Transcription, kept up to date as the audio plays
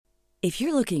If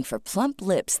you're looking for plump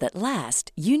lips that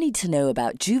last, you need to know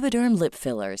about Juvederm lip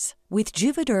fillers. With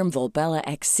Juvederm Volbella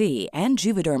XC and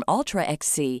Juvederm Ultra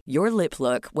XC, your lip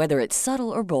look, whether it's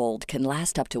subtle or bold, can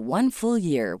last up to 1 full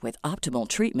year with optimal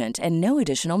treatment and no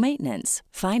additional maintenance.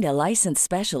 Find a licensed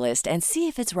specialist and see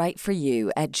if it's right for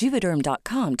you at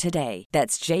Juvederm.com today.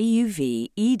 That's JUVEDERM.com.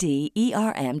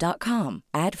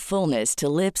 Add fullness to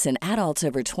lips in adults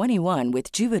over 21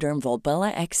 with Juvederm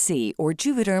Volbella XC or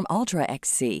Juvederm Ultra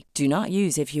XC. Do not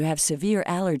use if you have severe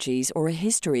allergies or a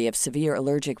history of severe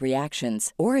allergic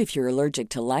reactions, or if you're allergic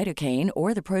to lidocaine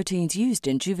or the proteins used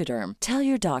in Juvederm. Tell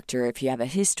your doctor if you have a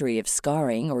history of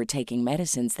scarring or taking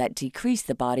medicines that decrease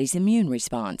the body's immune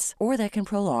response or that can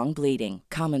prolong bleeding.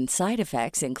 Common side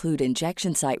effects include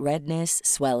injection site redness,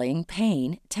 swelling,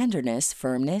 pain, tenderness,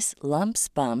 firmness, lumps,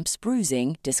 bumps,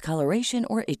 bruising, discoloration,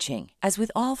 or itching. As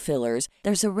with all fillers,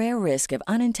 there's a rare risk of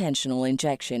unintentional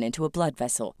injection into a blood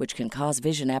vessel, which can cause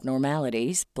vision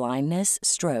abnormalities, blindness,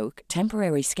 stroke,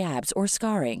 temporary scabs, or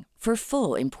scarring. For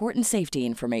full, important safety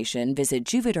information, visit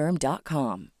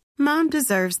Juvederm.com. Mom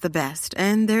deserves the best,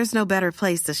 and there's no better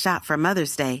place to shop for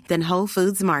Mother's Day than Whole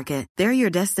Foods Market. They're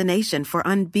your destination for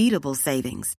unbeatable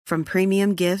savings, from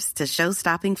premium gifts to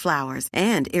show-stopping flowers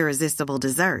and irresistible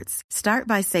desserts. Start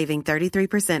by saving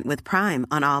 33% with Prime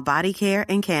on all body care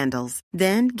and candles.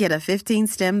 Then get a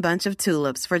 15-stem bunch of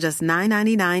tulips for just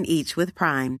 $9.99 each with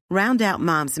Prime. Round out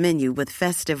Mom's menu with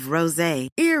festive rosé,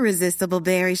 irresistible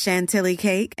berry chantilly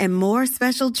cake, and more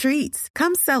special treats.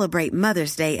 Come celebrate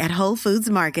Mother's Day at Whole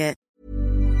Foods Market.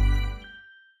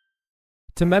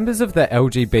 To members of the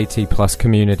LGBT+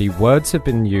 community, words have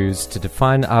been used to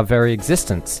define our very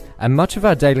existence, and much of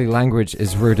our daily language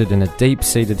is rooted in a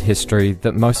deep-seated history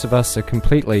that most of us are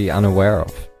completely unaware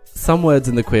of. Some words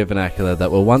in the queer vernacular that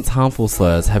were once harmful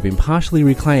slurs have been partially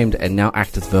reclaimed and now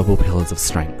act as verbal pillars of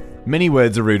strength. Many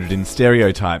words are rooted in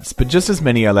stereotypes, but just as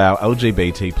many allow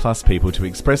LGBT+ people to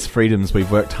express freedoms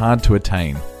we've worked hard to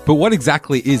attain. But what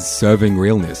exactly is serving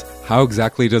realness? How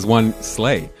exactly does one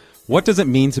slay? What does it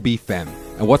mean to be femme?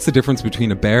 And what's the difference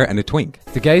between a bear and a twink?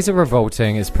 The Gays Are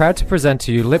Revolting is proud to present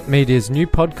to you Lipp Media's new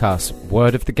podcast,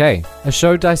 Word of the Gay, a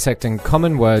show dissecting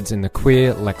common words in the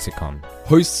queer lexicon.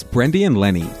 Hosts Brendy and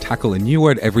Lenny tackle a new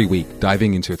word every week,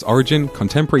 diving into its origin,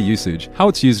 contemporary usage, how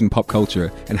it's used in pop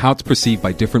culture, and how it's perceived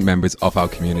by different members of our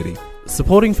community.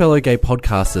 Supporting fellow gay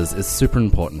podcasters is super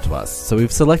important to us, so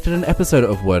we've selected an episode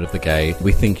of Word of the Gay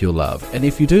we think you'll love. And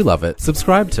if you do love it,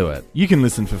 subscribe to it. You can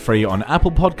listen for free on Apple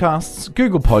Podcasts,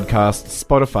 Google Podcasts,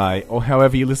 Spotify, or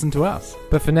however you listen to us.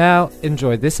 But for now,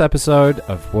 enjoy this episode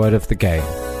of Word of the Gay.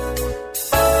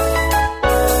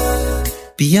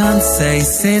 Beyonce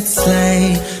said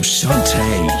slay,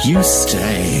 Shantae, you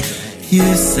stay.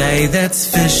 You say that's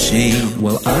fishy,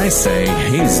 well I say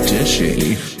he's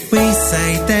dishy. We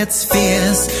say that's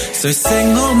fierce, so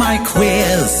sing all my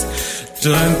queers.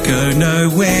 Don't go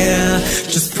nowhere,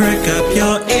 just prick up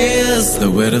your ears. The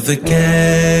word of the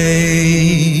gay.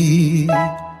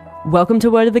 Welcome to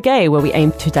Word of the Gay, where we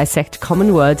aim to dissect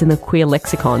common words in the queer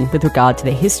lexicon with regard to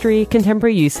their history,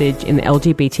 contemporary usage in the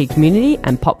LGBT community,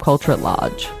 and pop culture at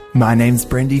large. My name's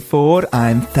Brendy Ford,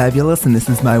 I'm fabulous, and this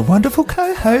is my wonderful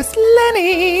co-host,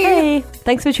 Lenny! Hey!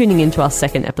 Thanks for tuning in to our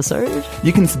second episode.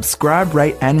 You can subscribe,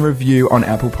 rate, and review on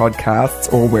Apple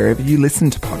Podcasts or wherever you listen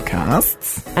to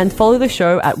podcasts. And follow the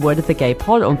show at Word of the Gay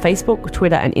Pod on Facebook,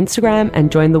 Twitter, and Instagram,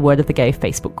 and join the Word of the Gay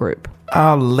Facebook group.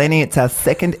 Oh, Lenny, it's our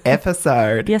second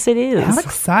episode. Yes, it is. How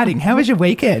exciting. How was your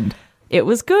weekend? It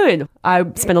was good. I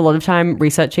spent a lot of time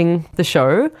researching the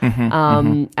show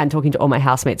and talking to all my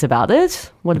housemates about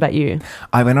it. What about you?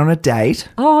 I went on a date.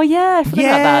 Oh, yeah. I forgot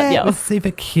about that. Yeah, it was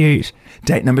super cute.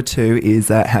 Date number 2 is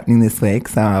happening this week,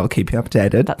 so I'll keep you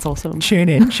updated. That's awesome. Tune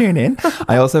in.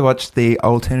 I also watched the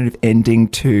alternative ending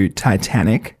to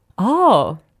Titanic.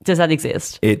 Oh, does that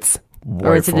exist? It's woeful.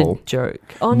 Or is it a joke?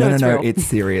 Oh, no, no, it's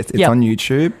serious. It's on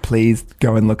YouTube. Please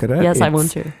go and look at it. Yes, I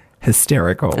want to.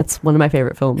 Hysterical. It's one of my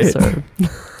favorite films.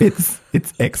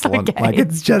 It's excellent. Okay. Like,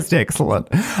 it's just excellent.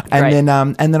 And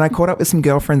then I caught up with some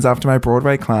girlfriends after my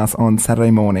Broadway class on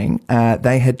Saturday morning.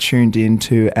 They had tuned in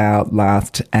to our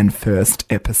last and first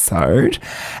episode,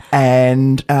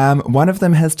 and one of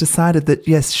them has decided that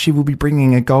yes, she will be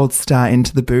bringing a gold star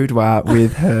into the boudoir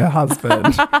with her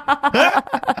husband.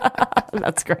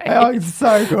 That's great. Oh,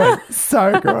 so good.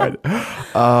 So good.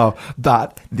 Oh,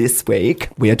 but this week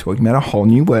we are talking about a whole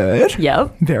new word.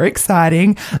 Yep. Very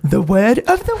exciting. The word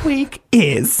of the week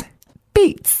is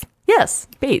beats. Yes,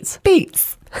 beats.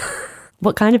 Beats.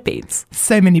 What kind of beats?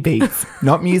 So many beats.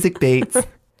 Not music beats,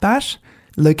 but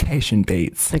location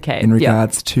beats. Okay. In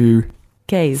regards to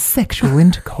Gays. Sexual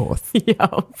intercourse. Yeah.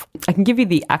 I can give you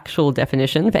the actual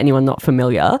definition for anyone not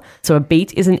familiar. So a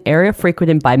beat is an area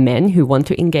frequented by men who want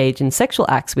to engage in sexual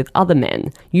acts with other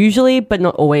men, usually but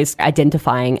not always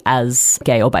identifying as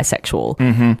gay or bisexual.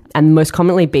 Mm-hmm. And most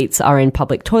commonly beats are in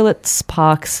public toilets,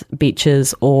 parks,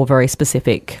 beaches, or very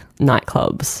specific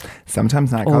nightclubs.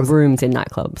 Sometimes nightclubs. Or rooms in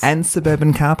nightclubs. And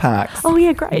suburban car parks. Oh,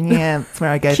 yeah, great. Yeah, that's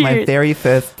where I gave my very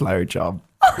first blowjob.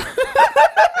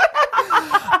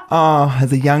 Oh,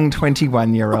 as a young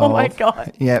 21-year-old. Oh, my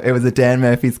God. Yeah, it was at Dan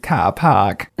Murphy's car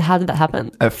park. How did that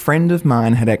happen? A friend of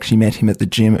mine had actually met him at the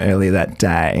gym earlier that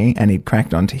day, and he'd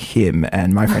cracked onto him,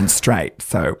 and my friend's straight,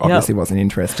 so obviously wasn't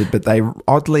interested, but they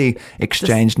oddly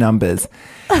exchanged numbers.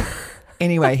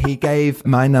 Anyway, he gave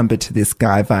my number to this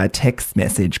guy via text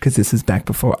message because this is back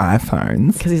before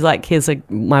iPhones. Because he's like, here's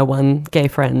my one gay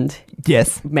friend.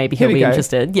 Yes. Maybe he'll be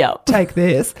interested. Yeah. Take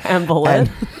this. Handball it.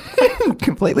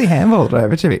 Completely handballed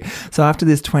over to me. So after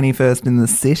this 21st in the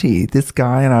city, this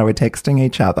guy and I were texting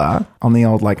each other on the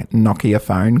old like Nokia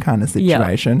phone kind of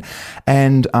situation. Yep.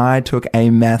 And I took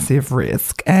a massive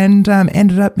risk and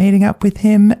ended up meeting up with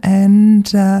him and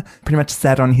pretty much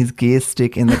sat on his gear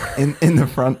stick in the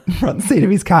front seat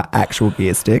of his car, actual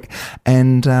gear stick,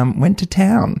 and went to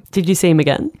town. Did you see him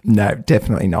again? No,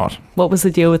 definitely not. What was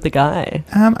the deal with the guy?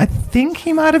 I think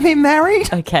he might have been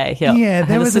married. Okay, yeah. Yeah,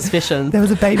 there was a suspicion. There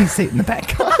was a baby seat in the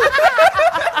back.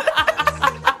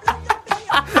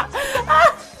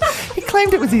 He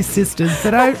claimed it was his sister's,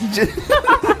 but I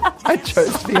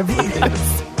chose to be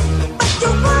oblivious.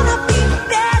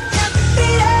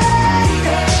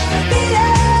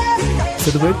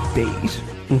 So the word beat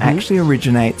actually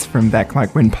originates from back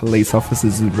like when police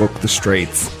officers would walk the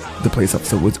streets. The police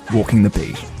officer was walking the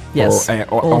beat. Yes.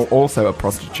 Or also a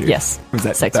prostitute. Yes. Was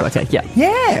that sex worker? Yeah.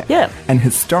 Yeah. Yeah. And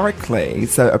historically,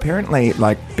 so apparently,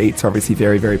 like, beats are obviously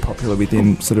very, very popular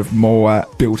within sort of more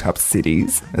built-up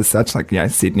cities as such, like, you know,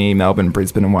 Sydney, Melbourne,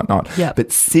 Brisbane and whatnot. Yeah.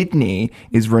 But Sydney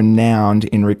is renowned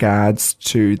in regards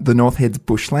to the North Heads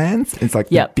bushlands. It's like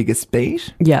the biggest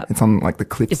beat. Yeah. It's on, like, the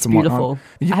cliffs it's and whatnot.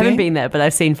 Beautiful. I haven't been there, but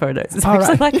I've seen photos. It's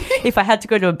actually like, if I had to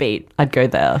go to a beat, I'd go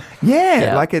there.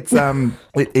 Yeah. Like, it's,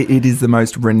 it is the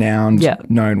most renowned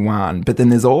known one. But then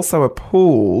there's also a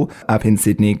pool up in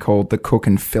Sydney called the Cook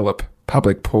and Phillip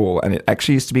public pool, and it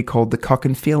actually used to be called the Cock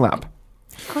and Fill Up.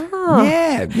 Oh.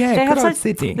 Yeah, good old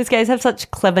Sydney. These guys have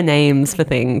such clever names for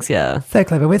things, yeah. So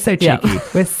clever. We're so cheeky. Yeah.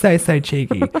 We're so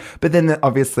cheeky. But then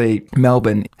obviously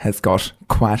Melbourne has got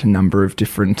quite a number of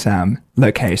different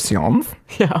locations.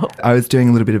 Yeah. I was doing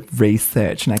a little bit of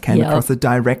research and I came across a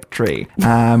directory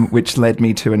which led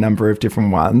me to a number of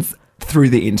different ones through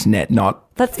the internet, not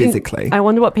physically. I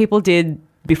wonder what people did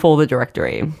before the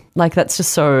directory. Like, that's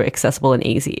just so accessible and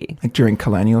easy. Like during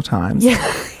colonial times. Yeah.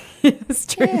 Yes,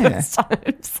 during those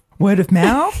times. Word of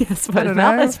mouth? Yes, word of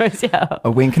mouth, I suppose, yeah. A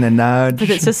wink and a nudge.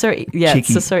 But it's just so, it's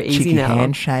just so easy cheeky now.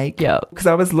 Handshake. Yeah. Because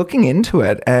I was looking into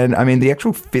it, and I mean, the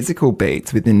actual physical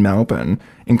beats within Melbourne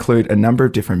include a number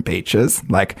of different beaches,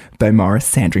 like Beaumaris,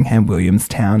 Sandringham,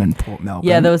 Williamstown, and Port Melbourne.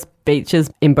 Yeah, there was beaches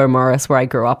in Beaumaris where I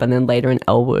grew up, and then later in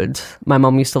Elwood. My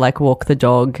mum used to like walk the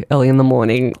dog early in the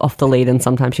morning off the lead, and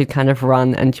sometimes she'd kind of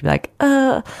run and she'd be like,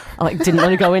 I like didn't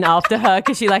want to go in after her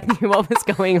because she like knew what was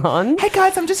going on. Hey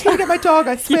guys, I'm just here to get my dog,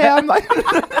 I swear. Yeah. I'm like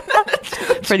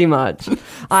pretty much.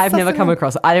 I've never come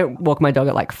across, I don't walk my dog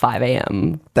at like 5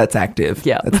 a.m. That's active.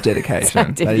 Yeah. That's dedication.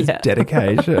 Active, that is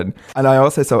dedication. And I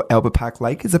also saw Albert Park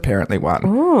Lake is apparently one.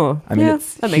 Oh, I mean,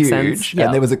 it's that huge. Makes sense.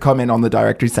 And there was a comment on the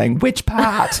directory saying, which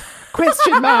part?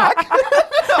 Question mark.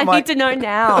 I need to know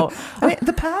now. I mean,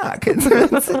 the park.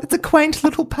 It's a quaint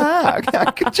little park.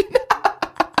 How could you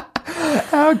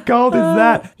How gold is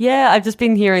that? Yeah, I've just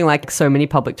been hearing like so many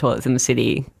public toilets in the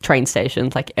city, train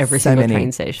stations, like every single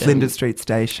train station. Flinders Street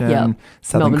Station,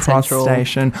 Southern Melbourne Cross Central.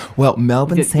 Station. Well,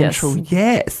 Melbourne Central,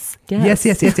 yes. Yes.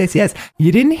 Yes.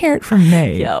 You didn't hear it from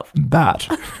me,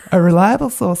 but a reliable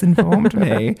source informed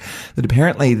me that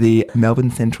apparently the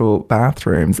Melbourne Central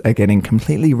bathrooms are getting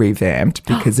completely revamped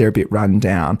because they're a bit run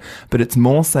down, but it's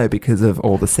more so because of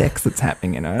all the sex that's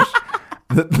happening in it.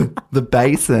 The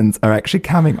basins are actually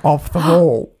coming off the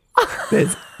wall.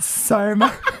 There's so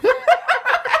much.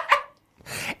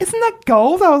 Isn't that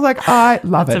gold? I was like, I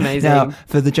love it. That's amazing. Now,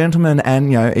 for the gentlemen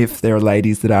and, you know, if there are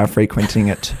ladies that are frequenting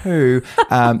it too,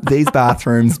 these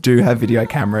bathrooms do have video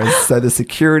cameras so the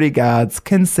security guards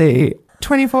can see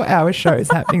 24-hour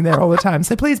shows happening there all the time.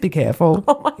 So please be careful.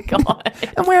 Oh, my God.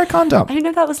 And wear a condom. I didn't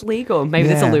know that was legal. Maybe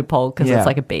there's a loophole because it's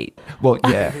like a beat. Well,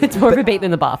 yeah. It's more of a beat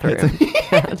than the bathroom.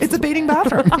 It's a beating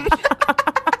bathroom.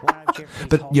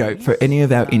 But, for any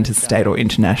of our interstate or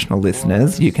international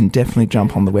listeners, you can definitely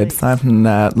jump on the website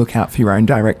and look out for your own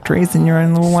directories in your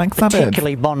own little, suburb.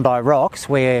 Particularly Bondi Rocks,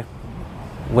 where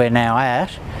we're now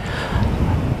at,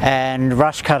 and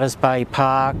Rushcutters Bay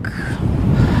Park,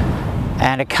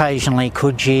 and occasionally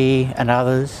Coogee and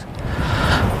others,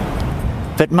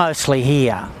 but mostly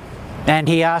here. And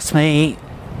he asked me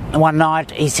one night,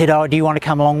 he said, "Oh, do you want to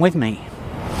come along with me?"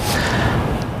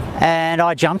 And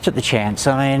I jumped at the chance.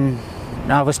 I mean,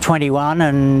 I was 21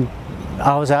 and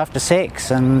I was after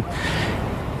sex, and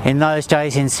in those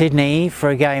days in Sydney, for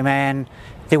a gay man,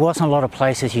 there wasn't a lot of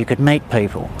places you could meet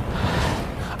people.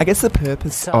 I guess the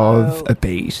purpose of a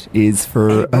beat is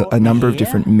for a number of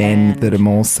different men that are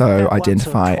more so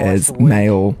identify as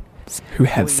male, who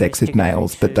have sex with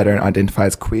males, but they don't identify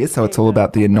as queer. So it's all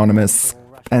about the anonymous,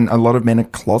 and a lot of men are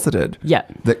closeted. Yeah.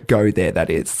 That go there,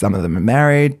 that is. Some of them are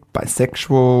married,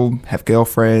 bisexual, have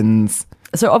girlfriends.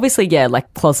 So obviously,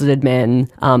 closeted men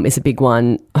is a big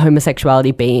one.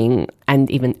 Homosexuality being, and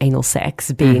even anal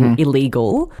sex being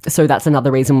illegal. So that's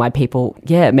another reason why people,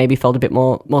 maybe felt a bit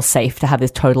more safe to have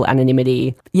this total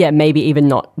anonymity. Yeah, maybe even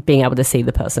not being able to see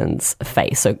the person's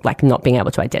face. So not being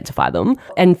able to identify them.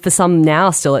 And for some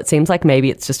now still, it seems like maybe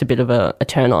it's just a bit of a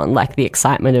turn on, like the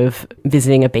excitement of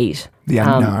visiting a beat. The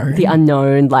unknown. The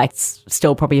unknown, it's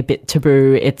still probably a bit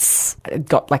taboo. It's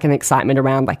got an excitement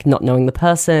around not knowing the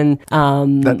person.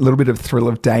 That little bit of thrill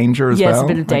of danger as well. Yes, a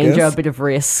bit of danger, a bit of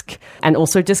risk. And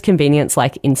also just convenience,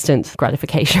 instant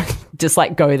gratification. Just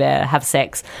go there, have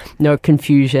sex, no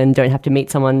confusion, don't have to meet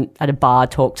someone at a bar,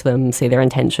 talk to them, see their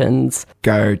intentions.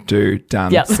 Go, do,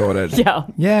 done, sorted. Yeah.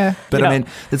 Yeah. But I mean,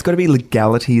 there's got to be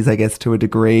legalities, I guess, to a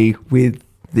degree with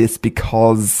this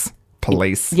because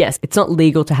police. Yes, it's not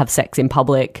legal to have sex in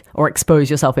public or expose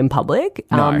yourself in public.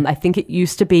 No. I think it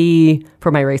used to be,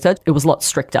 from my research, it was a lot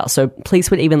stricter. So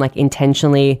police would even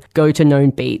intentionally go to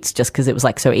known beats just because it was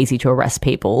so easy to arrest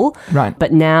people. Right.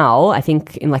 But now I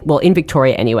think in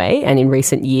Victoria anyway, and in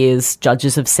recent years,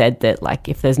 judges have said that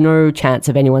if there's no chance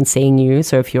of anyone seeing you,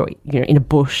 so if you're in a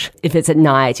bush, if it's at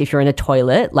night, if you're in a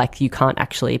toilet, you can't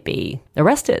actually be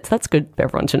arrested. So that's good for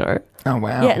everyone to know. Oh,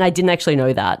 wow. Yeah, and I didn't actually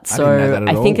know that. So I didn't know that at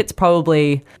I think all. it's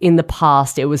probably, in the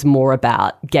past, it was more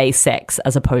about gay sex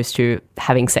as opposed to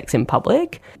having sex in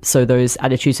public. So those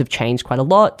attitudes have changed quite a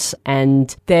lot.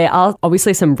 And there are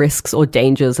obviously some risks or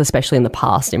dangers, especially in the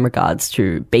past, in regards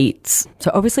to beats.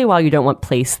 So obviously, while you don't want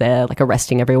police there,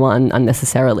 arresting everyone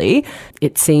unnecessarily,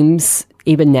 it seems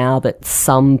even now that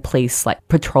some police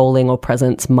patrolling or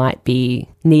presence might be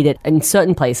needed in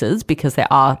certain places because there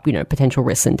are, potential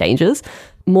risks and dangers.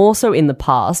 More so in the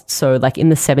past, so in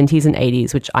the 70s and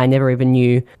 80s, which I never even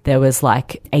knew, there was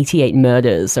 88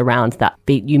 murders around that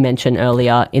beat you mentioned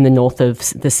earlier in the north of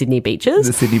the Sydney beaches.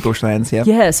 The Sydney bushlands, yeah.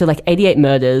 Yeah, so 88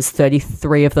 murders,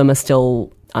 33 of them are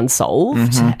still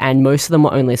unsolved, and most of them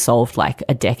were only solved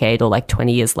a decade or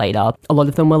 20 years later. A lot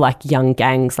of them were young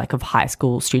gangs of high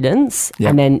school students,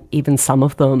 and then even some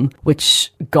of them which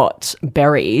got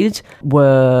buried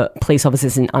were police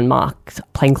officers in unmarked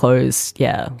plainclothes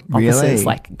officers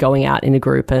going out in a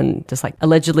group and just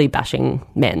allegedly bashing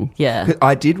men.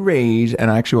 I did read,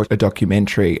 and I actually watched a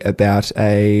documentary about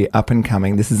a up and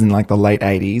coming, this is in the late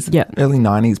 80s, early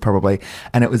 90s probably,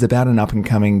 and it was about an up and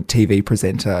coming TV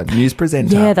presenter, news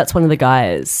presenter. Yeah, that's one of the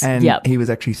guys. And he was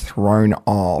actually thrown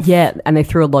off. Yeah, and they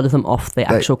threw a lot of them off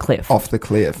the actual cliff. Off the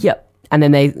cliff. Yep. And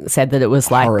then they said that it was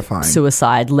horrifying.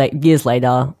 Suicide. Years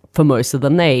later, for most of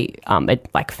them, they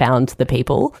had found the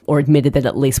people or admitted that it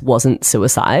at least wasn't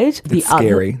suicide. It's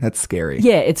scary. That's scary.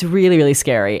 Yeah, it's really, really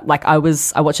scary. I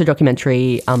watched a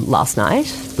documentary last night,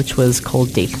 which was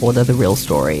called Deepwater, The Real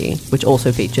Story, which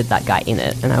also featured that guy in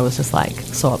it. And I was just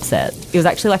so upset. It was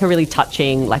actually a really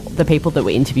touching, the people that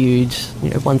were interviewed,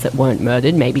 ones that weren't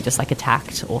murdered, maybe just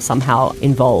attacked or somehow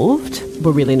involved,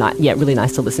 were really nice. Yeah, really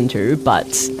nice to listen to,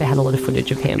 but they had a lot of footage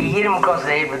of him. He hit him across the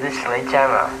head with a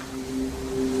sledgehammer.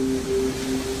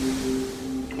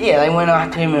 Yeah, they went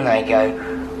up to him and they go,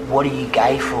 "What are you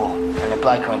gay for?" And the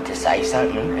bloke went to say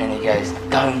something and he goes,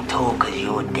 "Don't talk because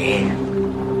you're dead."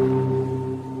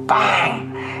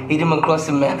 Bang! Hit him across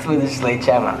the mouth with a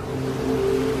sledgehammer.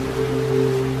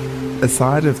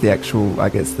 Aside of the actual, I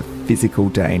guess, the physical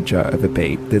danger of a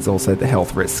beat, there's also the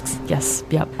health risks. Yes,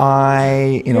 yep.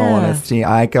 In all honesty,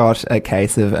 I got a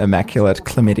case of immaculate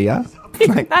chlamydia.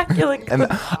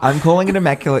 I'm calling it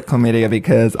immaculate chlamydia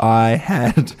because I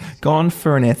had gone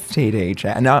for an STD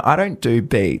check. Now, I don't do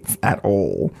beats at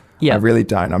all. Yeah. I really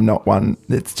don't. I'm not one.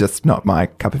 It's just not my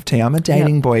cup of tea. I'm a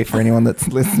dating boy for anyone that's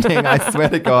listening. I swear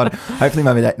to God. Hopefully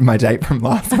my date from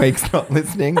last week's not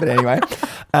listening. But anyway,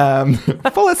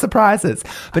 full of surprises.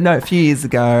 But no, a few years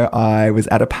ago, I was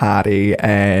at a party,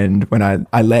 and when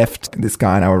I left, this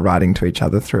guy and I were writing to each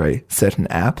other through a certain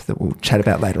app that we'll chat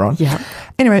about later on. Yeah.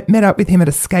 Anyway, met up with him at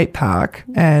a skate park,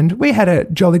 and we had a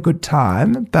jolly good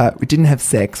time, but we didn't have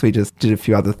sex. We just did a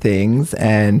few other things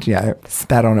and,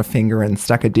 spat on a finger and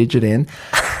stuck a digit in.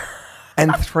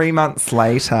 And 3 months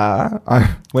later,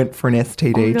 I went for an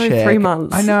STD check. 3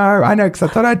 months. I know, because I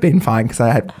thought I'd been fine because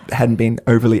I hadn't been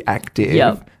overly active.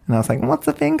 Yep. And I was like, what's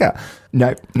a finger?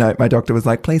 No, my doctor was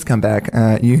like, please come back.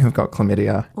 You have got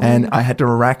chlamydia. And I had to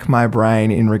rack my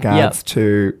brain in regards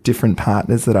to different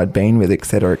partners that I'd been with, et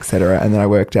cetera, et cetera. And then I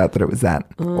worked out that it was that.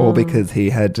 All because he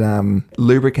had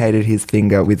lubricated his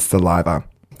finger with saliva.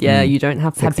 Yeah, you don't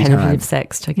have to have Sexy penetrative time.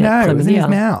 sex to get No, chlamydia. it was in his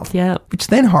mouth. Yeah. Which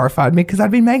then horrified me because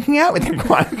I'd been making out with him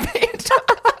quite a bit.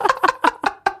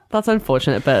 That's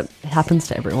unfortunate, but it happens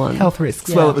to everyone. Health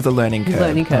risks. Yeah. Well, it was a learning curve.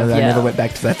 Learning curve, I yeah. never went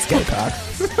back to that skate park.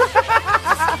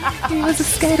 He was a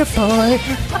skater boy.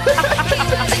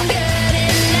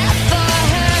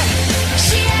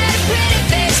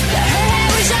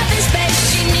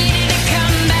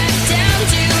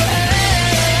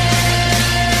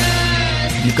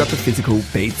 You've got the physical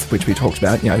beats, which we talked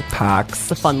about, parks.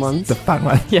 The fun ones. The fun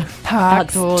ones. Yeah.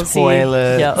 Parks, Outdoorsy.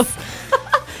 toilets, Yeah.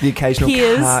 the occasional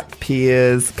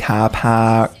Piers. car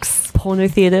parks. Porno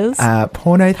theatres.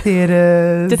 Porno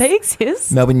theatres. Do they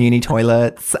exist? Melbourne uni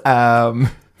toilets. But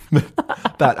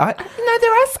I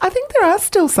think there are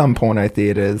still some porno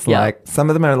theatres. Yeah. Like some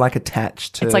of them are like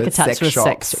attached to It's like attached sex to a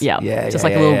shops. sex. Yeah. Just yeah,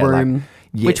 like a little yeah, room, like-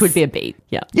 which yes. would be a beat.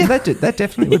 Yeah. Yeah, that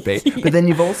definitely would be. But then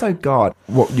you've also got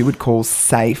what you would call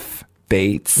safe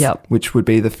beats, Yep. which would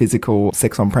be the physical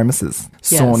sex on premises,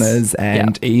 Yes. saunas,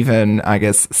 and even, I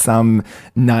guess, some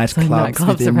nightclubs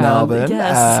within around, Melbourne,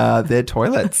 yes. their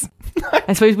toilets.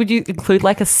 I suppose, would you include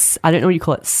like I don't know what you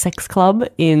call it, sex club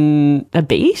in a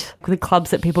beat? The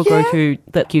clubs that people go to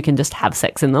that you can just have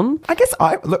sex in them? I guess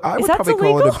I would that probably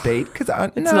call it illegal? a beat because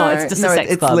not, it's just a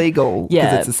sex club. It's legal because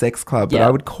Yeah. it's a sex club, but Yeah.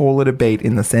 I would call it a beat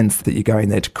in the sense that you're going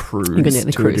there to cruise You're going there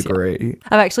to cruise, a degree.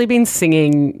 I've actually been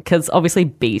singing, because obviously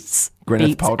beats. Gwyneth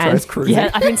beats Paltrow's and- cruising. Yeah,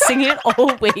 I've been singing it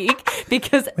all week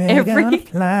because We're gonna every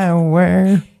fly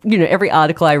away. every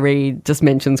article I read just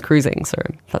mentions cruising, so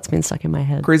that's been stuck in my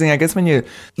head. Cruising, I guess when you're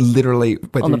literally,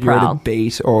 whether On the you're at prowl. a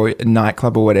beat or a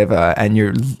nightclub or whatever, and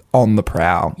you're on the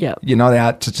prowl. Yep. You're not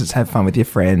out to just have fun with your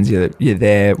friends. You're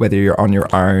there, whether you're on your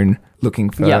own,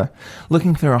 looking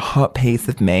for a hot piece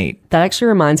of meat. That actually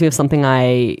reminds me of something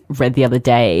I read the other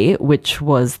day, which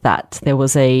was that there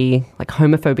was a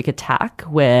homophobic attack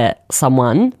where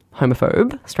someone,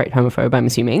 straight homophobe, I'm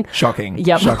assuming. Shocking.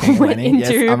 Yep. Shocking, went Lenny. Yes,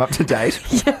 into- I'm up to date.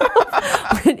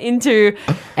 went into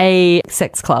a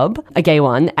sex club, a gay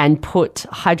one, and put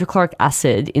hydrochloric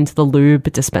acid into the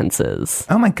lube dispensers.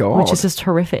 Oh my God. Which is just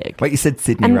horrific. Wait, you said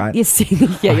Sydney, And right? Yes, Sydney.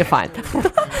 Yeah, you're fine.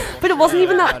 But it wasn't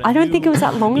even that. I don't think it was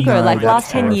that long ago, No, like that's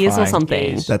last 10 years or horrifying.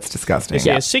 something. That's disgusting.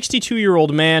 A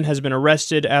 62-year-old man has been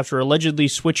arrested after allegedly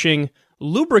switching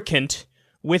lubricant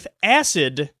with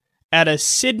acid at a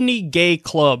Sydney gay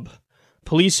club.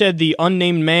 Police said the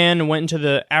unnamed man went into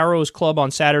the Arrows Club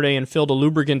on Saturday and filled a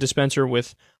lubricant dispenser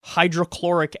with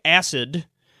hydrochloric acid.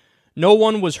 No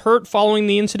one was hurt following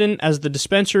the incident, as the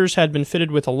dispensers had been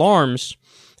fitted with alarms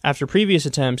after previous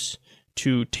attempts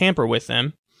to tamper with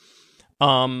them.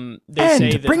 They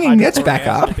say that bringing Nets hydrochloric back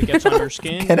acid, up. if it gets on your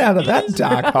skin, Get out of that is-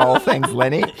 dark hole. Thanks,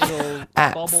 Lenny. it'll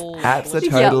bubble. Apps are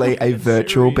totally a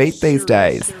virtual beat these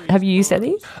days. Have you used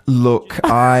any? Look,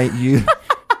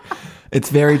 it's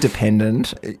very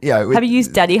dependent. Have you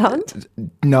used Daddy Hunt?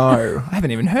 No, I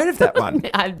haven't even heard of that one.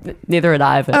 Neither had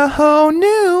I. But A whole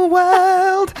new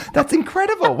world. That's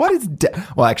incredible. What is...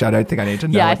 Well, actually, I don't think I need to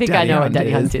know yeah, I what think Daddy I know what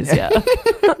Daddy Hunt is, yeah.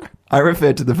 I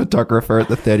referred to the photographer at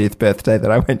the 30th birthday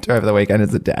that I went to over the weekend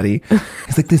as a daddy.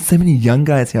 He's like, there's so many young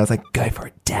guys here. I was like, go for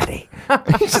it, daddy.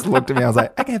 He just looked at me. I was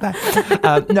like, okay, bye.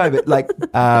 No, but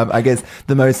I guess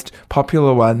the most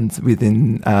popular ones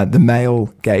within the male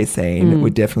gay scene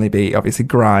would definitely be obviously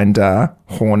Grindr,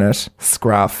 Hornet,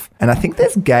 Scruff. And I think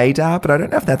there's Gaydar, but I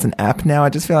don't know if that's an app now. I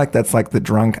just feel like that's like the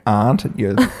drunk aunt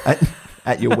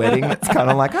at your wedding. It's kind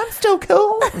of like, I'm still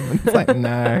cool. It's like,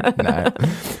 no.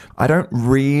 I don't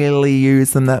really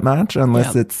use them that much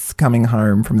unless it's coming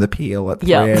home from the peel at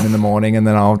 3 a.m. in the morning, and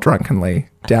then I'll drunkenly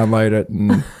download it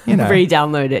and,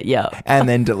 re-download it, and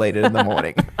then delete it in the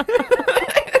morning.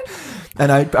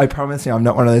 And I promise you, I'm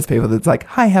not one of those people that's like,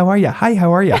 hi, how are you? Hi,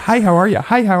 how are you? Hi, how are you?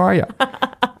 Hi, how are you?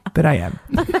 But I am.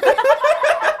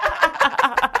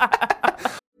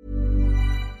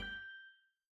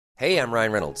 I'm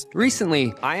Ryan Reynolds.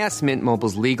 Recently, I asked Mint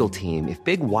Mobile's legal team if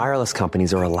big wireless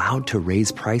companies are allowed to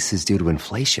raise prices due to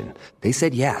inflation. They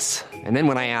said yes. And then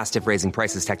when I asked if raising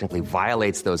prices technically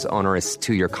violates those onerous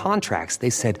 2-year contracts, they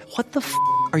said, "What the f***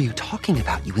 are you talking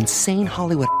about, you insane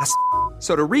Hollywood ass?"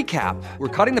 So to recap, we're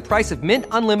cutting the price of Mint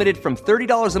Unlimited from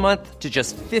 $30 a month to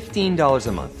just $15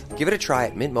 a month. Give it a try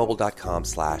at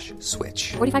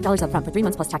mintmobile.com/switch. $45 up front for 3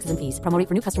 months plus taxes and fees. Promo rate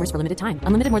for new customers for limited time.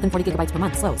 Unlimited more than 40 gigabytes per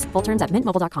month. Slows full terms at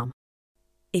mintmobile.com.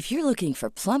 If you're looking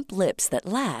for plump lips that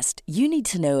last, you need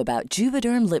to know about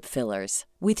Juvederm lip fillers.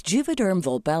 With Juvederm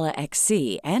Volbella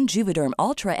XC and Juvederm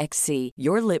Ultra XC,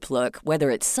 your lip look, whether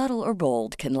it's subtle or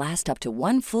bold, can last up to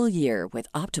 1 full year with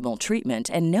optimal treatment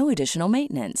and no additional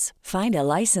maintenance. Find a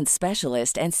licensed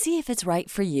specialist and see if it's right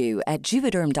for you at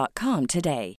Juvederm.com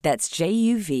today. That's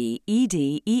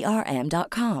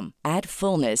JUVEDERM.com. Add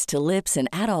fullness to lips in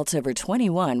adults over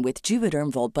 21 with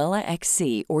Juvederm Volbella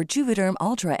XC or Juvederm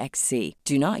Ultra XC.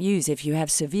 Do not use if you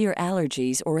have severe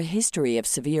allergies or a history of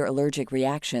severe allergic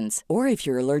reactions, or if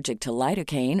you're allergic to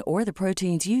lidocaine or the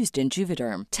proteins used in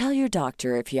Juvederm. Tell your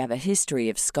doctor if you have a history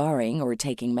of scarring or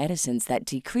taking medicines that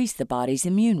decrease the body's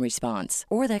immune response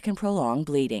or that can prolong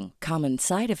bleeding. Common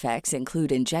side effects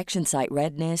include injection site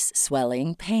redness,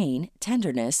 swelling, pain,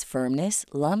 tenderness, firmness,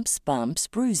 lumps, bumps,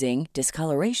 bruising,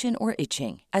 discoloration, or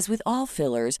itching. As with all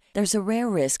fillers, there's a rare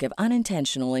risk of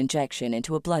unintentional injection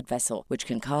into a blood vessel, which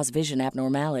can cause vision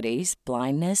abnormalities,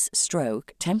 blindness,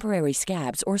 stroke, temporary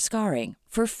scabs, or scarring.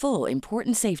 For full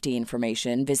important safety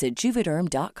information, visit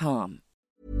Juvederm.com.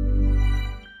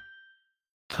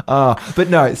 But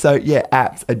no, so yeah,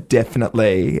 apps are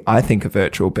definitely, I think, a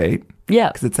virtual beat. Yeah.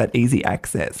 Because it's that easy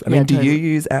access. I mean, do you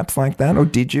use apps like that, or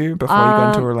did you before you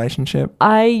got into a relationship?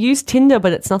 I use Tinder,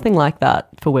 but it's nothing like that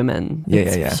for women. Yeah,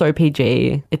 it's so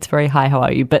PG. It's very hi, how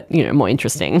are you? But, more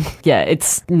interesting. Yeah,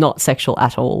 it's not sexual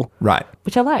at all. Right.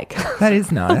 Which I like. That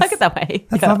is nice. I like it that way.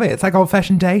 That's lovely. It's like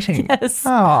old-fashioned dating. Yes.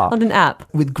 Oh. On an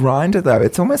app. With Grindr, though,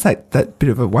 it's almost like that bit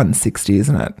of a 160,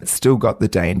 isn't it? It's still got the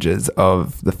dangers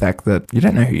of the fact that you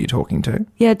don't know who you're talking to.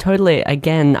 Yeah, totally.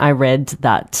 Again, I read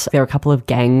that there are a couple of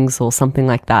gangs or something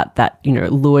like that,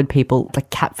 lured people, like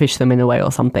catfish them in a way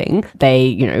or something.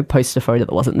 They, posted a photo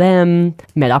that wasn't them,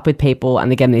 met up with people,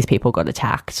 and again, these people got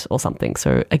attacked or something.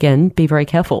 So again, be very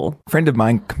careful. A friend of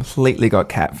mine completely got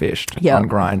catfished on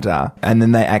Grindr. And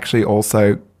then they actually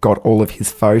also got all of his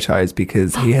photos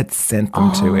because he had sent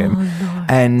them to him. No.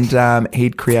 And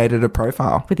he'd created a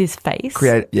profile. With his face?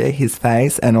 His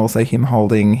face, and also him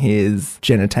holding his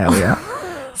genitalia.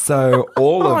 So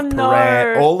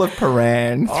all of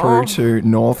Paran through to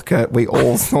Northcote, we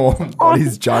all saw what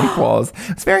his junk was.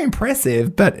 It's very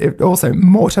impressive, but it also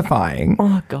mortifying.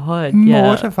 Oh, God.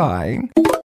 Mortifying.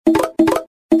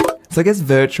 So I guess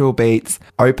virtual beats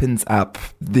opens up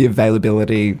the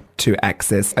availability to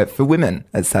access for women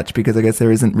as such, because I guess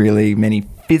there isn't really many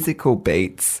physical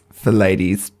beats for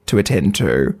ladies to attend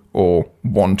to or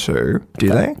want to, do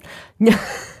they?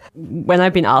 When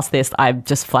I've been asked this, I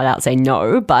just flat out say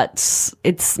no, but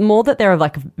it's more that there are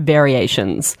like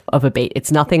variations of a beat.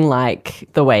 It's nothing like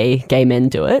the way gay men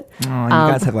do it. Oh, you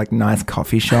guys have like nice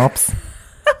coffee shops.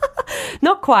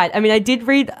 Not quite. I mean, I did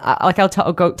read,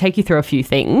 I'll go take you through a few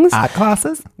things. Art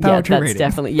classes? Poetry reading.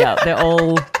 Definitely, they're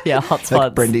all, hotspots.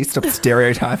 Like, Brendy, stop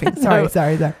stereotyping.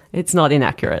 Sorry. It's not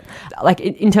inaccurate. Like,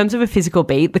 in terms of a physical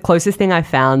beat, the closest thing I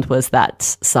found was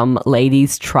that some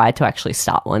ladies tried to actually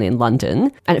start one in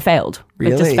London, and it failed.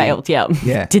 Really? It just failed,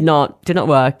 yeah. Did not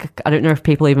work. I don't know if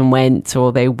people even went,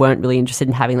 or they weren't really interested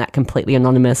in having that completely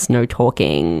anonymous, no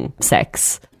talking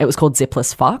sex. It was called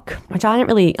Zipless Fuck, which I don't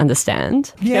really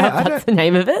understand. Yeah, that's the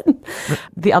name of it.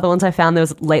 The other ones I found, there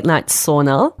was late night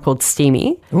sauna called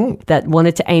Steamy. Ooh. That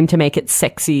wanted to aim to make it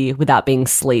sexy without being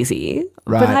sleazy.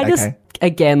 Right, but I just,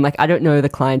 again, I don't know the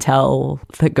clientele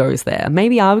that goes there.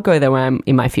 Maybe I would go there when I'm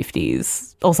in my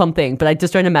 50s or something, but I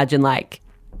just don't imagine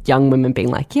young women being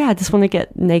like, I just want to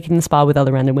get naked in the spa with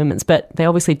other random women. But they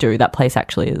obviously do. That place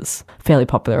actually is fairly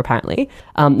popular, apparently.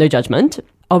 No judgment.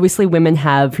 Obviously, women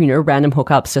have, random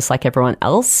hookups just like everyone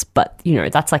else, but,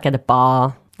 that's like at a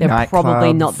bar. They're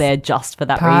probably not there just for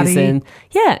that reason.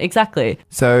 Yeah, exactly.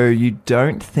 So you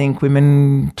don't think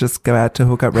women just go out to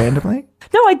hook up randomly?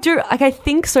 No, I do. I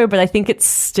think so, but I think it's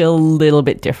still a little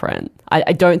bit different.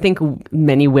 I don't think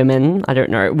many women,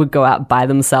 would go out by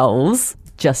themselves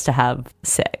just to have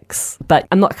sex. But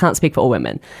I can't speak for all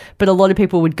women. But a lot of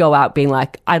people would go out being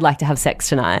like, I'd like to have sex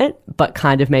tonight, but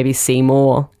kind of maybe see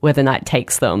more where the night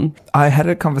takes them. I had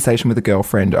a conversation with a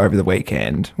girlfriend over the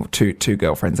weekend, two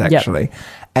girlfriends actually,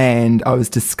 and I was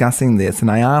discussing this,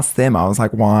 and I asked them, I was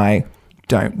like, why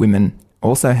don't women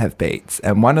also have beats?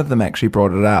 And one of them actually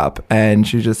brought it up, and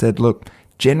she just said, look,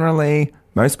 generally,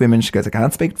 most women, she goes, I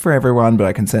can't speak for everyone, but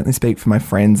I can certainly speak for my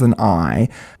friends and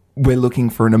we're looking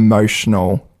for an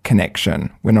emotional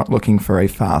connection. We're not looking for a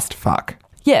fast fuck.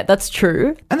 Yeah, that's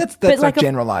true. And that's like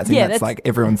generalizing. Yeah, that's like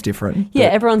everyone's different. Yeah,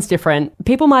 everyone's different.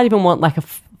 People might even want like a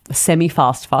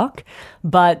semi-fast fuck.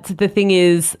 But the thing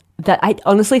is that I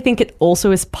honestly think it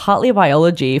also is partly a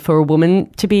biology for a woman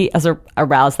to be as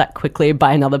aroused that quickly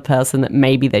by another person that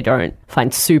maybe they don't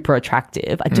find super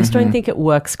attractive. I just don't think it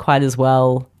works quite as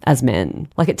well as men.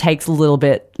 Like it takes a little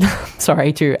bit,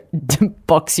 sorry to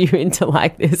box you into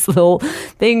like this little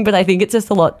thing, but I think it's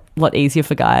just a lot easier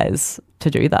for guys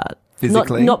to do that.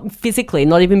 Physically? Not physically,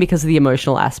 not even because of the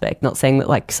emotional aspect. Not saying that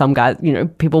like some guys,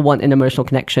 people want an emotional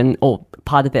connection or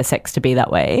part of their sex to be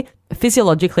that way.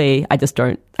 Physiologically, I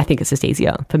think it's just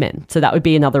easier for men. So that would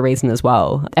be another reason as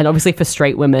well. And obviously for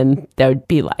straight women, there would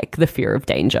be like the fear of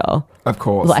danger. Of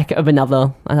course. Like of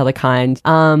another kind.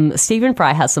 Stephen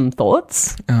Fry has some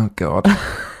thoughts. Oh, God.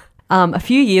 A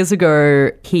few years ago,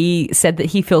 he said that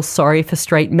he feels sorry for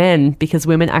straight men because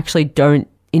women actually don't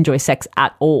enjoy sex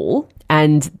at all.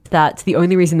 And that the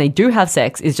only reason they do have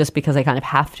sex is just because they kind of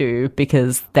have to,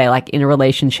 because they're like in a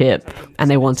relationship and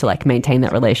they want to like maintain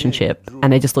that relationship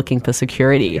and they're just looking for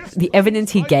security. The evidence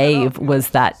he gave was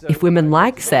that if women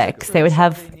like sex, they would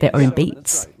have their own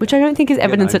beats, which I don't think is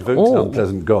evidence at all.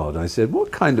 Unpleasant God. I said,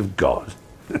 what kind of God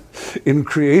in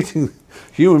creating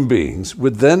human beings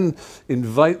would then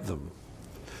invite them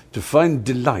to find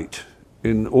delight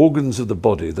in organs of the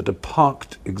body that are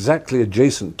parked exactly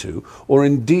adjacent to, or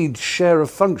indeed share a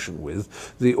function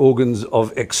with, the organs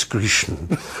of excretion?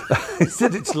 I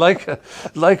said it's like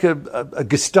a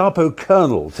Gestapo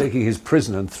colonel taking his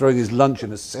prisoner and throwing his lunch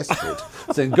in a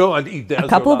cesspit, saying, go and eat there. A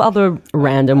couple of other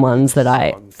random ones that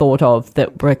I thought of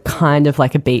that were kind of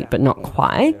like a beat, but not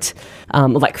quite,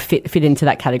 like fit into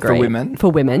that category. For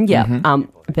women, yeah.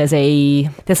 Mm-hmm.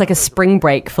 There's like a spring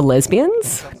break for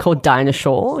lesbians called Dinah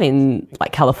Shore in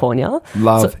like California.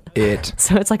 Love it.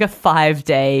 So it's like a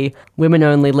 5-day women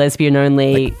only, lesbian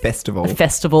only like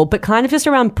festival, but kind of just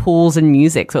around pools and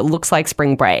music. So it looks like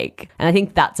spring break. And I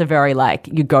think that's a very like,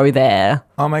 you go there.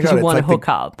 Oh my God. You want to hook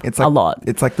up it's like, a lot.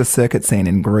 It's like the circuit scene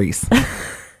in Greece.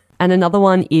 And another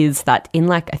one is that in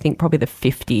like, I think probably the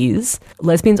 50s,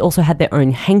 lesbians also had their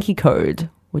own hanky code,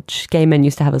 which gay men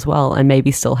used to have as well, and maybe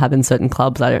still have in certain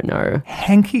clubs. I don't know.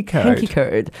 Hanky code? Hanky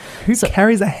code. Who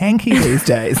carries a hanky these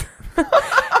days?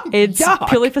 It's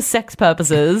purely for sex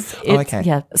purposes. Okay.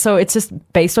 Yeah. So it's just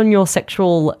based on your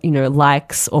sexual,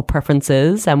 likes or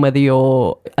preferences and whether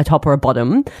you're a top or a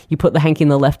bottom. You put the hanky in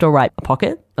the left or right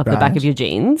pocket of the back of your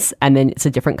jeans, and then it's a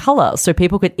different color. So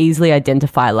people could easily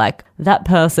identify like that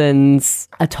person's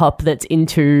a top that's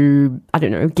into, I don't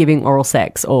know, giving oral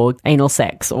sex or anal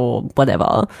sex or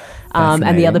whatever.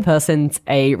 And the other person's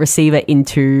a receiver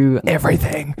into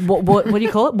everything. What do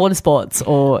you call it? Water sports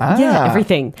or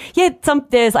everything. Yeah,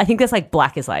 I think there's like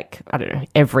black is like, I don't know,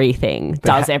 everything,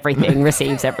 does everything,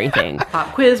 receives everything.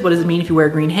 Pop quiz, what does it mean if you wear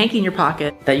a green hanky in your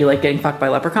pocket that you like getting fucked by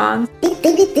leprechauns?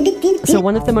 So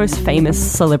one of the most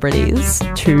famous celebrities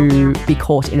to be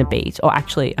caught in a beat, or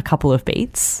actually a couple of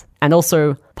beats, and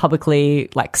also publicly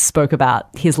like spoke about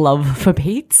his love for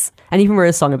beats and even wrote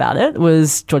a song about it,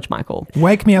 was George Michael.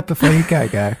 Wake me up before you go.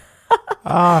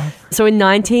 So in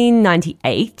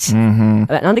 1998, an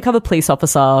undercover police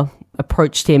officer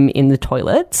approached him in the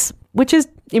toilets, which is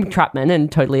entrapment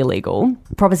and totally illegal,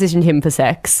 propositioned him for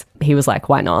sex. He was like,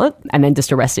 why not? And then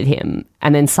just arrested him.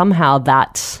 And then somehow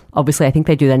that, obviously I think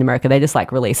they do that in America, they just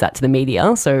like release that to the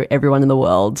media. So everyone in the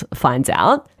world finds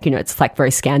out, it's like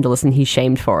very scandalous and he's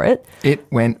shamed for it. It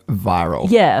went viral.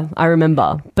 Yeah, I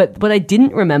remember. But what I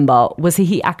didn't remember was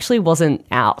he actually wasn't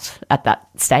out at that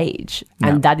stage. No.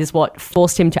 And that is what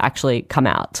forced him to actually come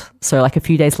out. So like a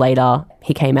few days later,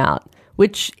 he came out,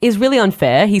 which is really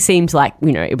unfair. He seems like,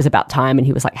 it was about time and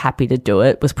he was like happy to do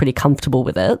it, was pretty comfortable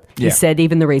with it. Yeah. He said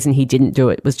even the reason he didn't do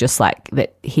it was just like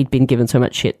that he'd been given so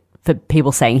much shit for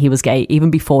people saying he was gay,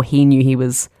 even before he knew he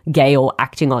was gay or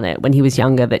acting on it when he was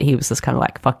younger, that he was just kind of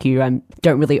like, fuck you, I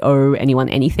don't really owe anyone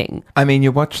anything. I mean,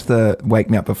 you watch the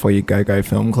Wake Me Up Before You Go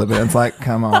film clip and it's like,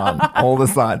 come on, all the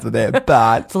signs are there,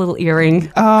 but... It's a little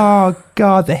earring. Oh,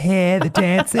 God, the hair, the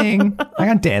dancing. I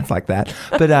can't dance like that.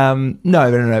 But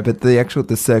no, but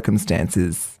the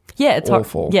circumstances... Yeah, it's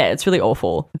awful. It's really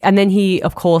awful. And then he,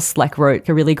 of course, like wrote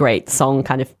a really great song,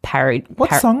 kind of parodied.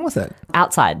 What song was it?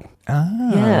 Outside.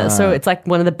 Yeah, so it's like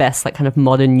one of the best like kind of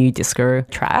modern new disco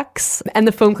tracks. And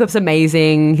the film clip's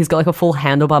amazing. He's got like a full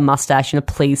handlebar mustache and a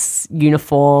police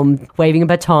uniform, waving a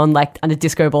baton like under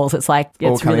disco balls. It's like,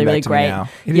 it's really, really great.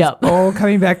 It is all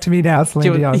coming back to me now,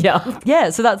 Celine Dion. Yeah,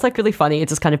 so that's like really funny. It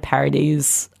just kind of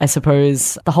parodies, I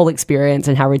suppose, the whole experience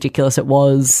and how ridiculous it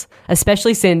was,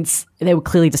 especially since they were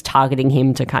clearly just targeting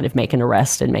him to kind of make an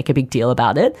arrest and make a big deal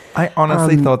about it. I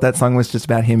honestly thought that song was just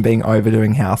about him being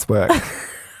overdoing housework.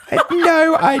 I had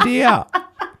no idea.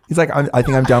 He's like, I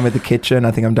think I'm done with the kitchen.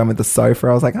 I think I'm done with the sofa.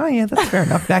 I was like, oh yeah, that's fair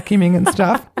enough. Vacuuming and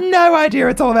stuff. No idea.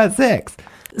 It's all about sex.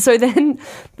 So then,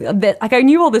 like, I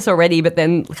knew all this already, but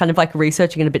then kind of like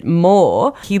researching it a bit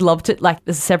more, he loved it. Like,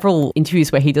 there's several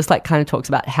interviews where he just like kind of talks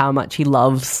about how much he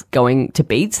loves going to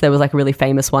beats. There was like a really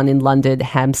famous one in London,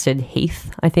 Hampstead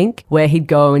Heath, I think, where he'd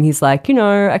go and he's like,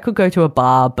 I could go to a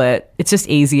bar, but it's just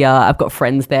easier. I've got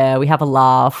friends there. We have a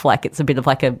laugh. Like, it's a bit of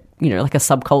like a, like a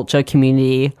subculture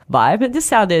community vibe. It just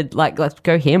sounded like, let's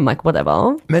go him, like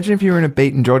whatever. Imagine if you were in a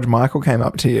beat and George Michael came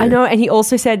up to you. I know. And he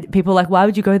also said, people are like, why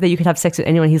would you go there? You could have sex with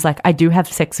anyone. He's like, I do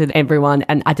have sex with everyone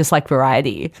and I just like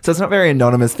variety. So it's not very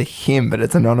anonymous for him, but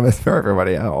it's anonymous for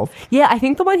everybody else. Yeah, I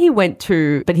think the one he went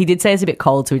to, but he did say it's a bit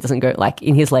cold, so he doesn't go, like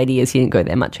in his later years, he didn't go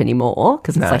there much anymore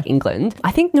because it's like England. I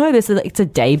think, no, it's a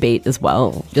day beat as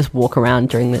well. Just walk around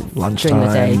during the lunchtime during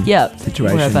the day. Yeah.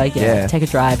 Situation. Wherever, take a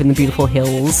drive in the beautiful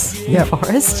hills in the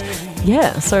forest.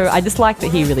 Yeah, so I just like that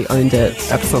he really owned it.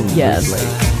 Absolutely. Yeah.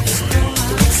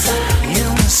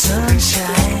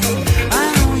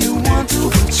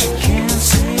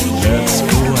 Let's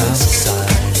go outside.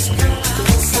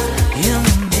 In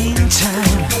the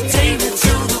meantime, take me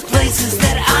to the places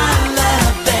that I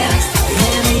love best.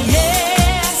 And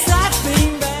yes, I've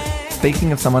been back.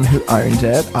 Speaking of someone who owned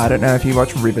it, I don't know if you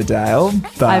watch Riverdale,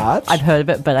 but... I've heard of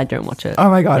it, but I don't watch it. Oh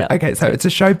my God. Yeah. Okay, so it's a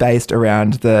show based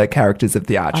around the characters of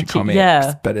the Archie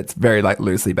comics, but it's very like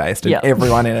loosely based and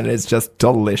everyone in it is just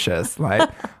delicious. Like,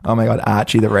 oh my God,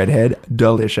 Archie the redhead,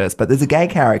 delicious. But there's a gay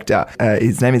character.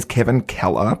 His name is Kevin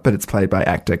Keller, but it's played by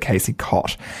actor Casey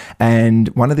Cott. And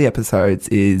one of the episodes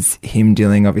is him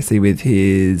dealing obviously with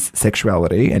his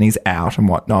sexuality, and he's out and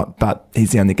whatnot, but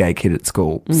he's the only gay kid at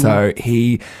school. Mm-hmm. So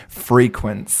he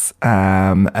frequents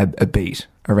a beat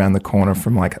around the corner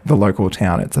from like the local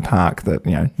town. It's a park that,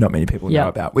 not many people know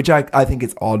about, which I think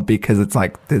is odd because it's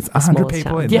like there's 100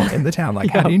 people in the town.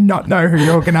 Like, how do you not know who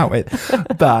you're hooking up with?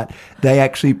 But they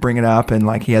actually bring it up, and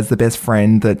like he has the best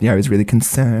friend that, is really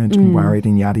concerned and worried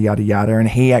and yada, yada, yada. And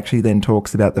he actually then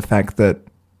talks about the fact that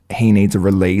he needs a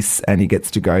release and he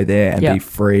gets to go there and be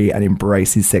free and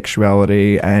embrace his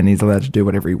sexuality, and he's allowed to do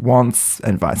whatever he wants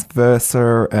and vice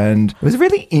versa. And it was a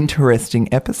really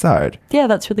interesting episode. Yeah,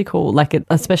 that's really cool. Like,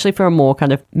 especially for a more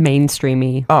kind of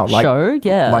mainstreamy show.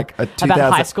 Yeah. Like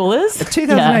about high schoolers. A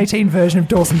 2018 version of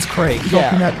Dawson's Creek,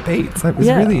 rocking out beats. It was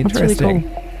really interesting. Really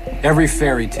cool. Every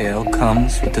fairy tale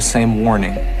comes with the same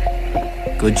warning.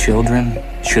 Good children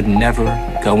should never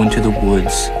go into the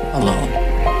woods alone.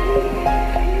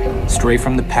 Stray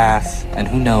from the path, and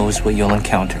who knows what you'll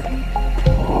encounter.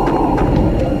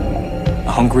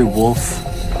 A hungry wolf,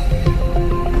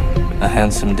 a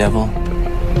handsome devil.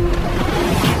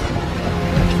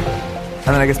 And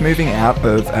then I guess moving out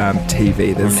of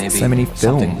TV, there's so many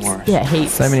films. Yeah,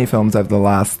 heaps. So many films over the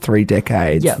last 3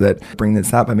 decades that bring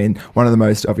this up. I mean, one of the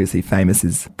most obviously famous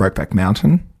is Brokeback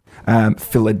Mountain.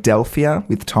 Philadelphia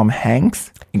with Tom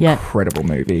Hanks. Incredible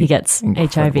movie. He gets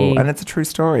HIV. And it's a true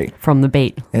story. From the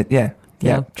beat. True it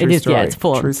is, story. it's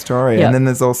full on. True story. Yeah. And then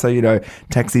there's also,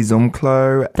 Taxi Zum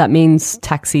Klo. That means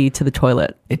taxi to the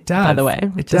toilet. It does. By the way.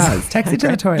 It does. Taxi to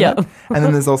the toilet. Yeah. And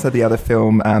then there's also the other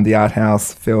film, the art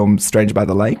house film Stranger by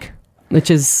the Lake. Which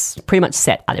is pretty much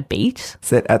set at a beat.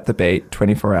 Set at the beat,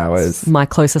 24 hours. My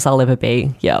closest I'll ever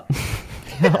be. Yep.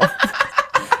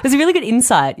 There's a really good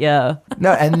insight, yeah.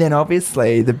 No, and then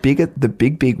obviously the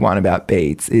big one about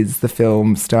beats is the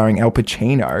film starring Al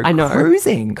Pacino. I know.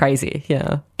 Cruising. Crazy,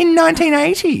 yeah. In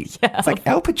 1980. Yeah. It's like,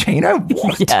 Al Pacino?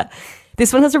 What? Yeah.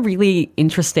 This one has a really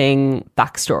interesting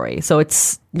backstory. So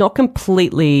it's not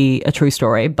completely a true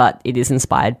story, but it is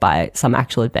inspired by some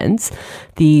actual events.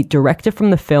 The director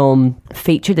from the film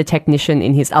featured a technician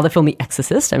in his other film, The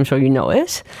Exorcist. I'm sure you know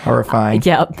it. Horrifying.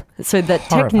 So the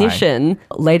technician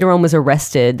later on was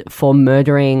arrested for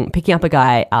picking up a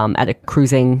guy at a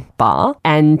cruising bar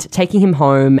and taking him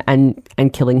home and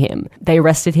killing him. They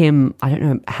arrested him, I don't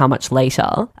know how much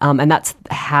later. And that's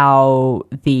how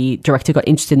the director got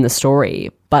interested in the story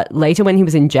story. But later when he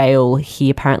was in jail, he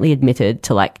apparently admitted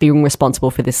to like being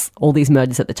responsible for all these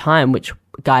murders at the time, which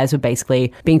guys were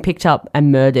basically being picked up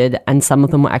and murdered, and some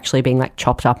of them were actually being like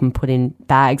chopped up and put in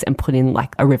bags and put in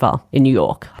like a river in New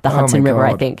York, the Hudson River,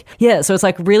 I think. Yeah, so it's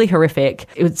like really horrific.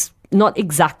 It was not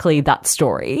exactly that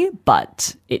story,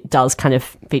 but it does kind of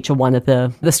feature one of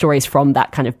the stories from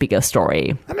that kind of bigger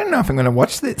story. I don't know if I'm going to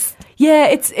watch this. Yeah,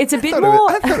 it's a bit more...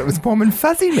 I thought it was warm and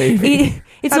fuzzy movie.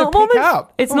 It's not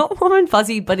warm and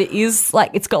fuzzy, but it is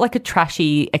like, it's got like a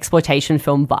trashy exploitation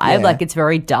film vibe. Yeah. Like it's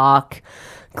very dark,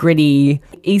 gritty,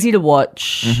 easy to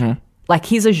watch. Mm-hmm. Like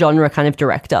he's a genre kind of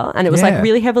director, and it was like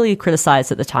really heavily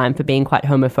criticized at the time for being quite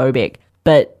homophobic.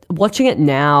 But watching it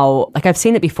now, like I've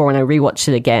seen it before and I rewatched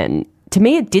it again. To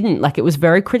me, it didn't. Like it was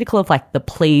very critical of like the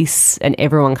police and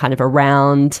everyone kind of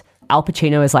around. Al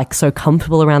Pacino is like so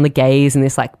comfortable around the gays in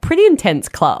this like pretty intense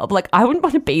club. Like I wouldn't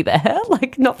want to be there.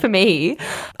 Like not for me.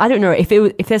 I don't know if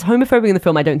there's homophobia in the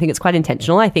film. I don't think it's quite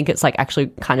intentional. I think it's like actually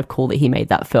kind of cool that he made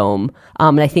that film.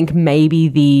 And I think maybe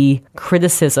the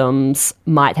criticisms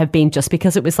might have been just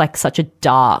because it was like such a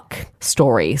dark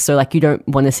story. So like you don't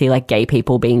want to see like gay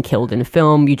people being killed in a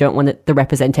film. You don't want the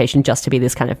representation just to be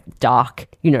this kind of dark,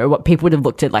 you know, what people would have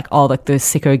looked at like, oh, like those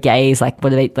sicko gays, like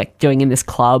what are they like doing in this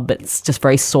club? But it's just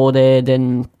very sordid.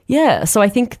 And yeah, so I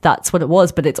think that's what it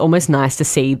was, but it's almost nice to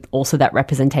see also that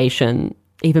representation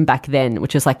even back then,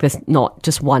 which is like there's not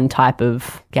just one type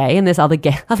of gay, and there's other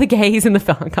gays in the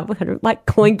film. I can't like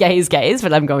calling gays,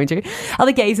 but I'm going to.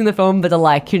 Other gays in the film that are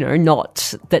like, you know,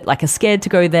 not that like are scared to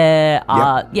go there.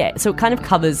 Yeah, so it kind of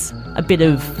covers a bit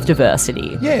of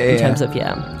diversity in terms of,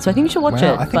 So I think you should watch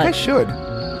it. I think I should.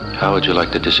 How would you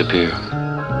like to disappear?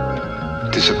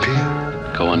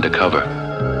 Disappear? Go undercover.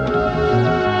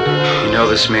 You know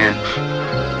this man?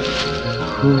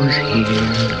 Who's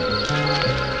here?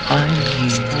 I'm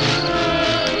here.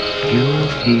 You're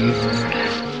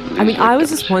here. I mean, I was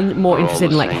just more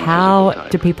interested in like how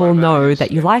do people know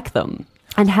that you like them,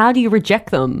 and how do you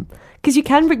reject them? Because you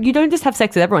don't just have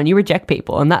sex with everyone, you reject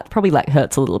people, and that probably like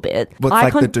hurts a little bit. What's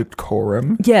like the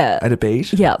decorum? Yeah. At a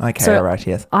beach? Yeah. Okay, so all right,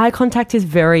 yes. Eye contact is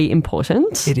very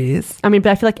important. It is. I mean,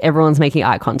 but I feel like everyone's making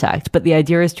eye contact, but the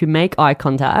idea is to make eye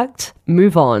contact,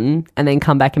 move on, and then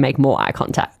come back and make more eye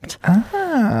contact.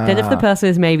 Then if the person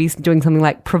is maybe doing something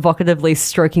like provocatively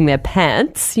stroking their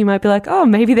pants, you might be like, oh,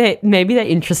 maybe they're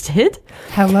interested.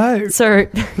 Hello. So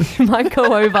you might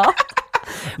go over,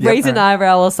 raise an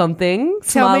eyebrow or something,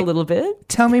 smile a little bit.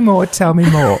 Tell me more.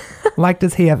 Like,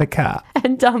 does he have a car?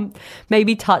 And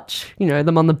maybe touch,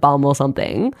 them on the bum or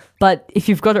something. But if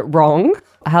you've got it wrong,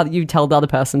 how you tell the other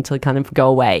person to kind of go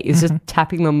away is just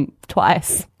tapping them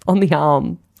twice on the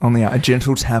arm. A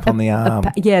gentle tap on the arm.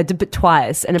 But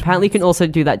twice. And apparently you can also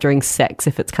do that during sex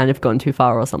if it's kind of gone too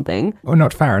far or something. Or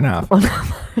not far enough.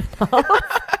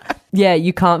 Yeah,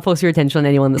 you can't force your attention on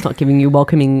anyone that's not giving you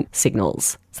welcoming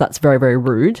signals. So that's very, very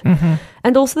rude. Mm-hmm.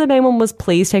 And also the main one was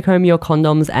please take home your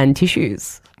condoms and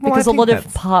tissues. Because a lot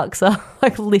of parks are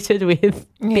like littered with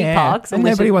big parks. And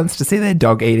nobody wants to see their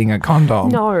dog eating a condom.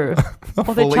 No.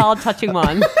 Or their child touching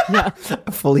one. Yeah.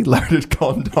 A fully loaded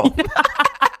condom.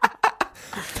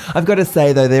 I've got to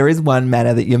say, though, there is one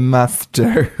manner that you must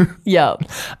do. Yeah.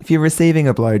 If you're receiving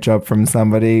a blowjob from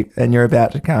somebody and you're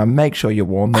about to come, make sure you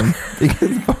warn them.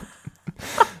 Because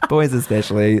boys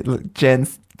especially, look,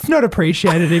 gents, it's not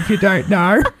appreciated if you don't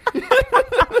know.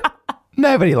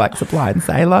 Nobody likes a blind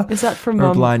sailor. Is that from or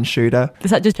a blind shooter?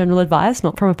 Is that just general advice,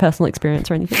 not from a personal experience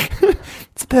or anything?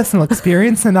 It's a personal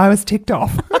experience and I was ticked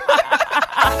off.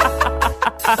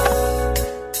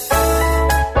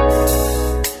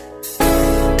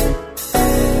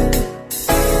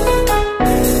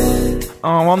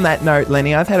 Oh, on that note,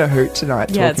 Lenny, I've had a hoot tonight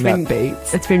talking about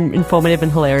beats. It's been informative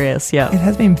and hilarious, yeah. It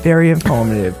has been very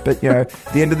informative. But, at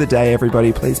the end of the day,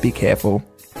 everybody, please be careful.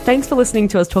 Thanks for listening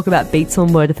to us talk about beats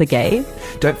on Word of the Gay.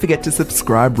 Don't forget to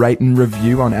subscribe, rate and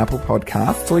review on Apple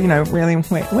Podcasts or, really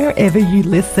wherever you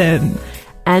listen.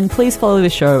 And please follow the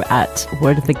show at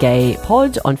Word of the Gay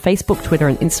Pod on Facebook, Twitter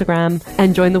and Instagram,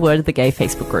 and join the Word of the Gay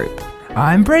Facebook group.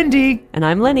 I'm Brendy. And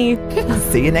I'm Lenny.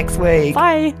 See you next week.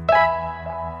 Bye.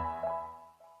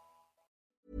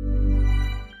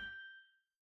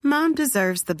 Mom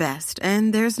deserves the best,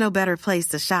 and there's no better place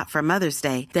to shop for Mother's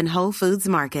Day than Whole Foods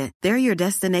Market. They're your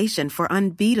destination for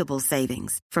unbeatable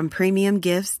savings, from premium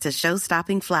gifts to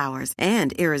show-stopping flowers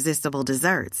and irresistible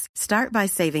desserts. Start by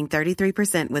saving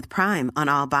 33% with Prime on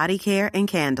all body care and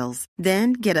candles.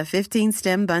 Then get a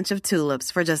 15-stem bunch of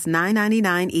tulips for just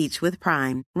 $9.99 each with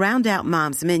Prime. Round out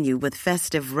Mom's menu with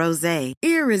festive rosé,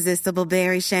 irresistible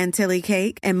berry chantilly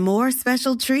cake, and more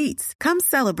special treats. Come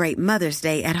celebrate Mother's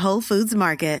Day at Whole Foods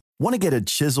Market. Want to get a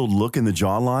chiseled look in the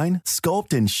jawline?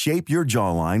 Sculpt and shape your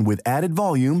jawline with added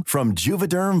volume from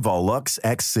Juvederm Volux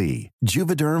XC.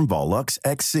 Juvederm Volux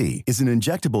XC is an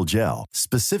injectable gel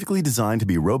specifically designed to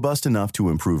be robust enough to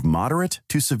improve moderate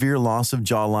to severe loss of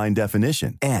jawline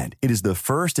definition. And it is the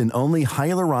first and only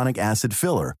hyaluronic acid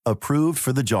filler approved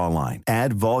for the jawline.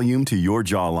 Add volume to your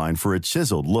jawline for a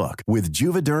chiseled look with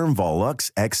Juvederm Volux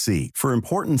XC. For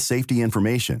important safety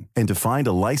information and to find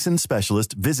a licensed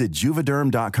specialist, visit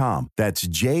Juvederm.com. That's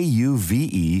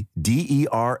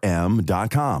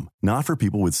Juvederm.com. Not for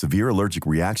people with severe allergic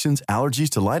reactions, allergies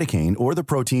to lidocaine, or the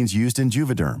proteins used in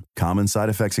Juvederm. Common side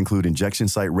effects include injection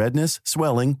site redness,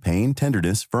 swelling, pain,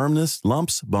 tenderness, firmness,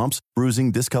 lumps, bumps,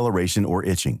 bruising, discoloration, or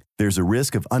itching. There's a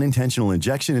risk of unintentional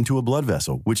injection into a blood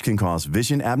vessel, which can cause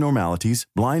vision abnormalities,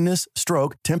 blindness,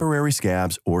 stroke, temporary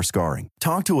scabs, or scarring.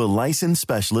 Talk to a licensed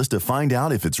specialist to find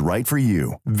out if it's right for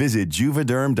you. Visit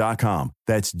Juvederm.com.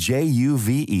 That's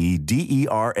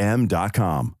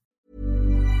Juvederm.com.